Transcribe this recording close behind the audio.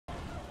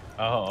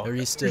Oh. Are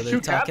you still? You They're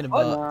shoot Cap? talking Oh,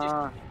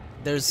 about.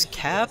 There's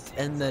Cap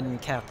and then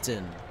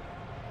Captain.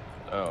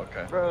 Oh,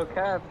 okay. Bro,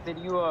 Cap, did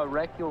you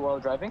wreck you while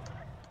driving?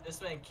 This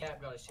man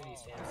Cap got a shitty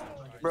stance.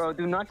 100%. Bro,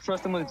 do not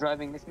trust him with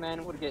driving. This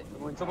man would get,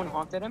 when someone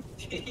honked at him,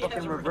 he He fucking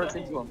has a reverts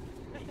right. into him.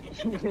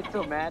 He gets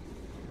so mad.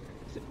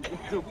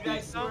 It's so You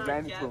guys swear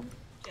ran into him.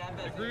 Cap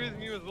has Agree with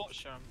me with what,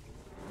 Sham?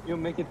 You'll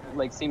make it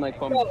like seem like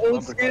fun. oh,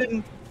 old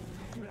skin.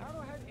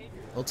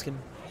 Old skin.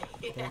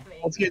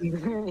 Old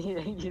skin. Yeah,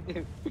 you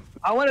do.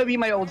 I want to be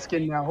my old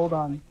skin now. Hold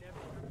on.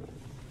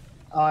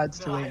 It's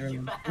too late. Early.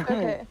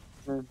 Okay.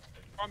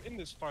 I'm in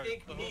this fight.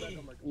 Pick The whole deck,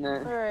 I'm like, Nah.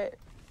 Alright.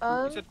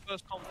 you said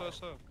first come, first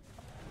serve.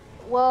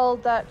 Well,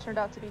 that turned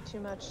out to be too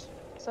much.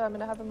 So I'm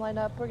gonna have him line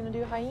up. We're gonna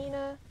do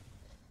hyena.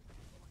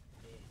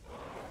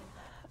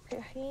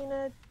 Okay,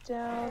 hyena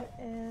down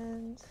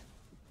and.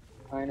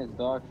 Hyena's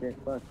dog shit.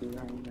 Fuck you,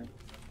 Hyena.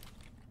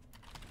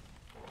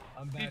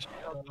 I'm back. Teach me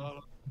how to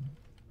dial.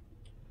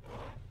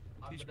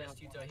 I'm the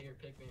best Utah here.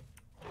 Pick me.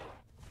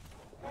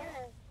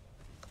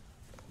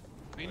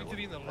 We need to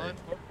be in the line.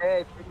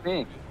 Hey, pick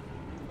me.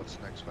 What's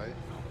the next fight?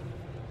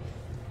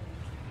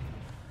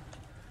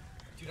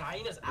 Dude,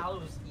 Hyena's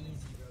Allos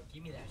easy, bro.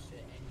 Give me that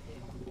shit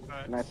any day.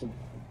 Alright. Nice. Give me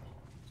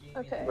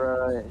Okay. that.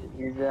 Bro,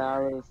 his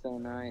arrow is so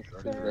nice. Or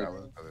It's the like,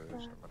 Allos, other than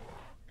someone.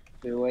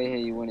 the way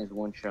you win is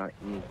one shot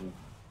easy.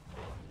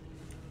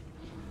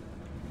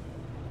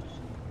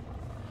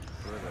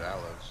 Who are the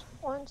Allos?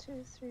 1,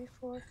 2, 3,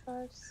 4,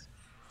 5, 6.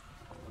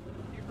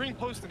 You bring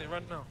post in it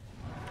right now.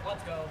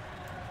 Let's go.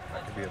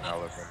 Could be an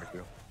Allo for me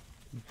too.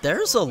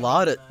 There's a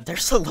lot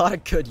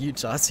of good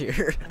Utahs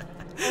here.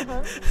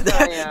 Uh-huh.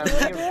 Oh, yeah, You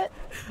wanna do it?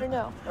 Or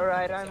no?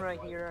 Alright, I'm right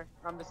here.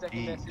 I'm the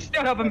second best.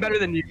 Shut up! I'm better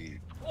than you.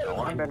 I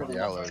want to be the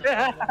Allos.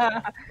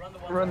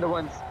 Run the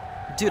ones.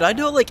 Dude, I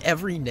know like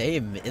every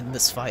name in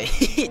this fight.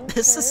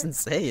 This is Okay.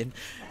 insane.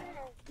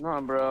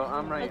 No, bro,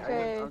 I'm right.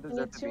 Okay, I we deserve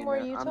need to two be more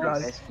in there. I'm the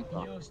Utahs. best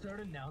Utah. Yo, start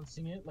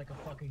announcing it like a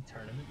fucking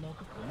tournament,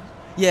 Milka, please.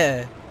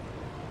 Yeah.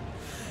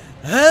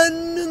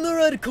 And in the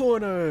red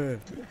corner.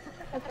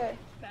 Okay.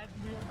 That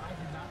real, I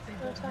did not think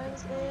Four that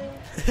times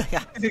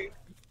in.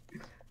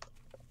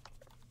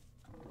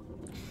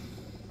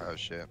 Oh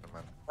shit, never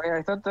mind. Wait,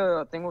 I thought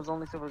the thing was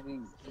only supposed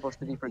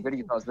to be for good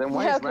Utahs. Then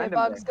why Yeah, is okay, random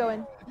Bog's there?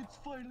 going. It's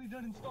finally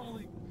done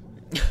installing.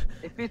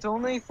 If it's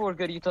only for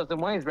good Utahs, then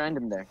why is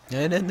random there?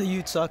 And in the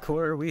Utah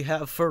corner, we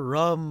have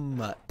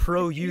Farum,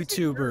 pro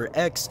YouTuber,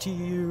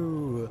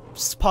 XTU,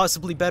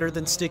 possibly better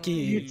than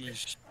Sticky.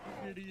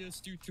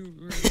 Shittiest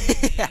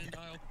YouTuber and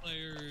I'll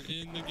player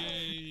in the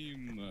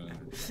game.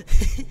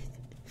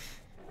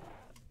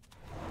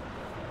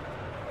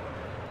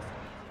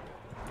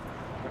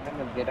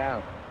 Random, get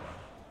out.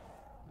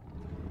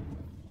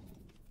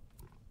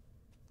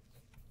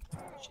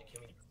 Shit,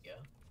 can we go?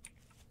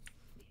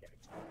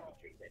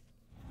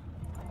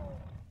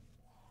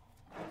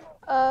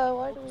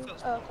 Why do we?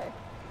 Oh, okay.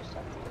 Just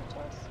have to give it to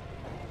us.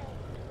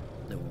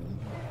 No.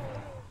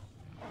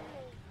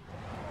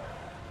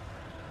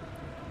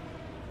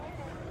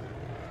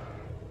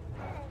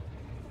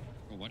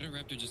 Bro, why did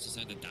Raptor just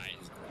decide to die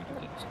his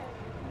computers?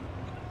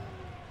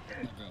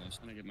 Bro, I was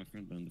trying to get my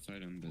friend down to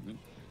fight him, but nope.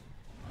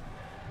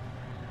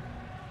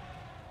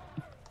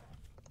 Oh,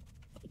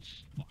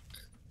 fuck.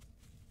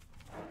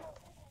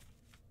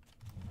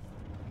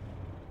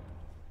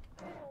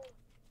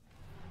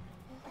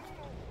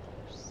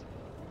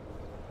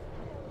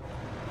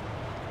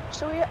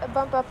 Should we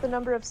bump up the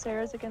number of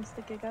Sarahs against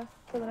the Giga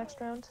for the next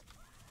round?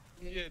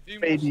 Yeah, do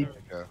more Maybe. serve.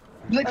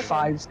 Yeah. Like Okay.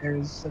 5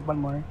 stairs, like one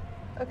more.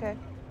 Okay.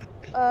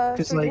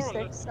 Just Should we do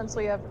like- 6 since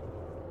we have.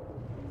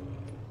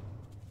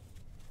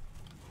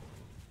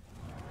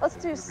 Let's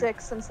do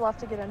 6 since we'll have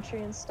to get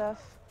entry and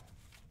stuff.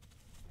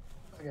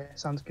 Okay,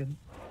 sounds good.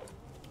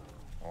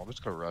 Well, I'm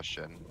just gonna rush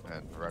in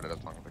and run it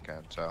as long as I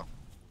can, so.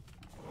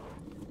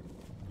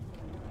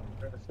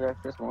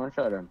 Just one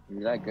shot him.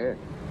 You're that good.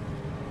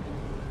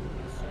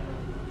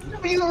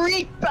 You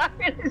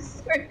retarded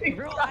this freaking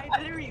Bro, I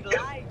literally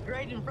lied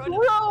right in front of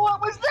Bro,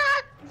 what was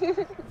that?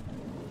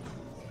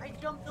 I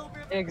jumped over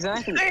him.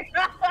 Exactly.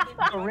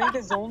 The ring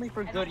is only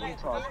for good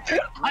Utahs.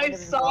 I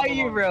saw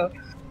you, bro.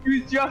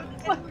 You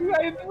jumped like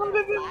right in front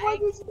of him.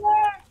 What is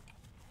that?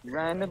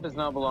 Random does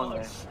not belong Oh,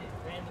 there. shit.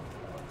 Random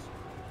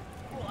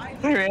Bro, I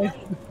Alright.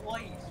 lied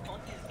twice on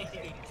his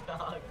game.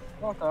 dog.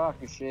 Fuck off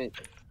your shit.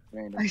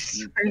 Random. I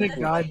swear to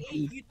God. Hey,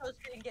 you just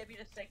didn't get me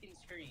the second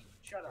screen.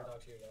 Shut up.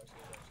 Dog's here, dog's here,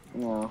 dog's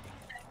here. No.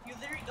 You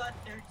literally got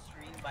third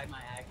screen by my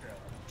aggro.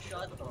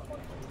 Shut up.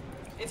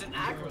 It's an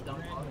aggro,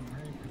 dumb dog.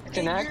 It's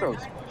an aggro.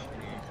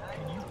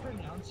 Can you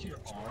pronounce your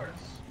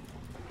R's?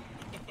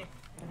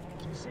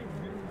 Can you say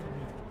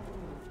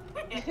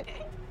really?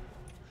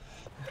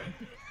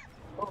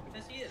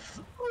 Yes, he is.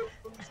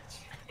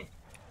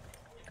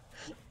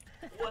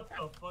 What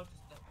the fuck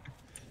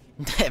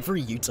is that?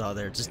 Every Utah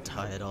there just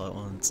died all at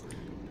once.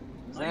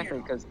 Exactly,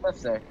 because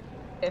Steph's there.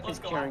 Steph Let's is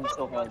go. carrying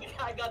so hard.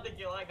 I got the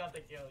kill, I got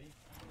the kill.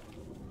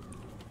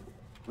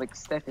 Like,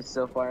 Steph is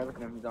so far. Look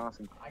at him, he's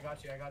awesome. I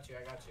got you, I got you,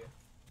 I got you.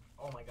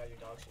 Oh my god, your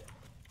dog shit.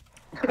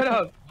 Cut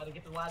up. I'm about to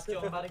get the last kill.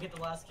 I'm about to get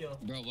the last kill.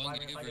 Bro, one Wyvern,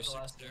 guy if I get versus the 6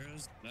 last kill.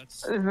 arrows?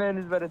 That's This man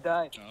is about to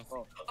die. tough.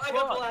 Oh, I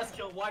got the last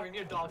kill. Wyvern,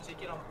 you're a dog shit.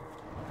 Get on.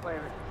 wait.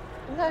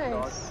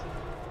 Nice.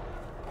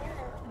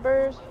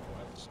 Burst.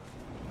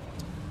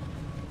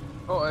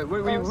 Oh,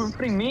 wait, Oh, we're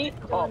putting me?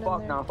 Oh, going in fuck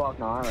there. no, fuck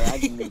no. Alright, I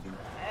didn't need him.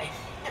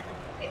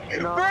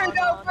 No, Bird,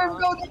 no,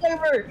 Bird, go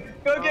get Bird.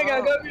 Go get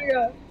her, go get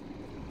her.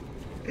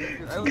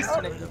 Dude, I was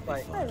connected to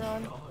fight. Hi,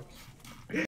 Ron.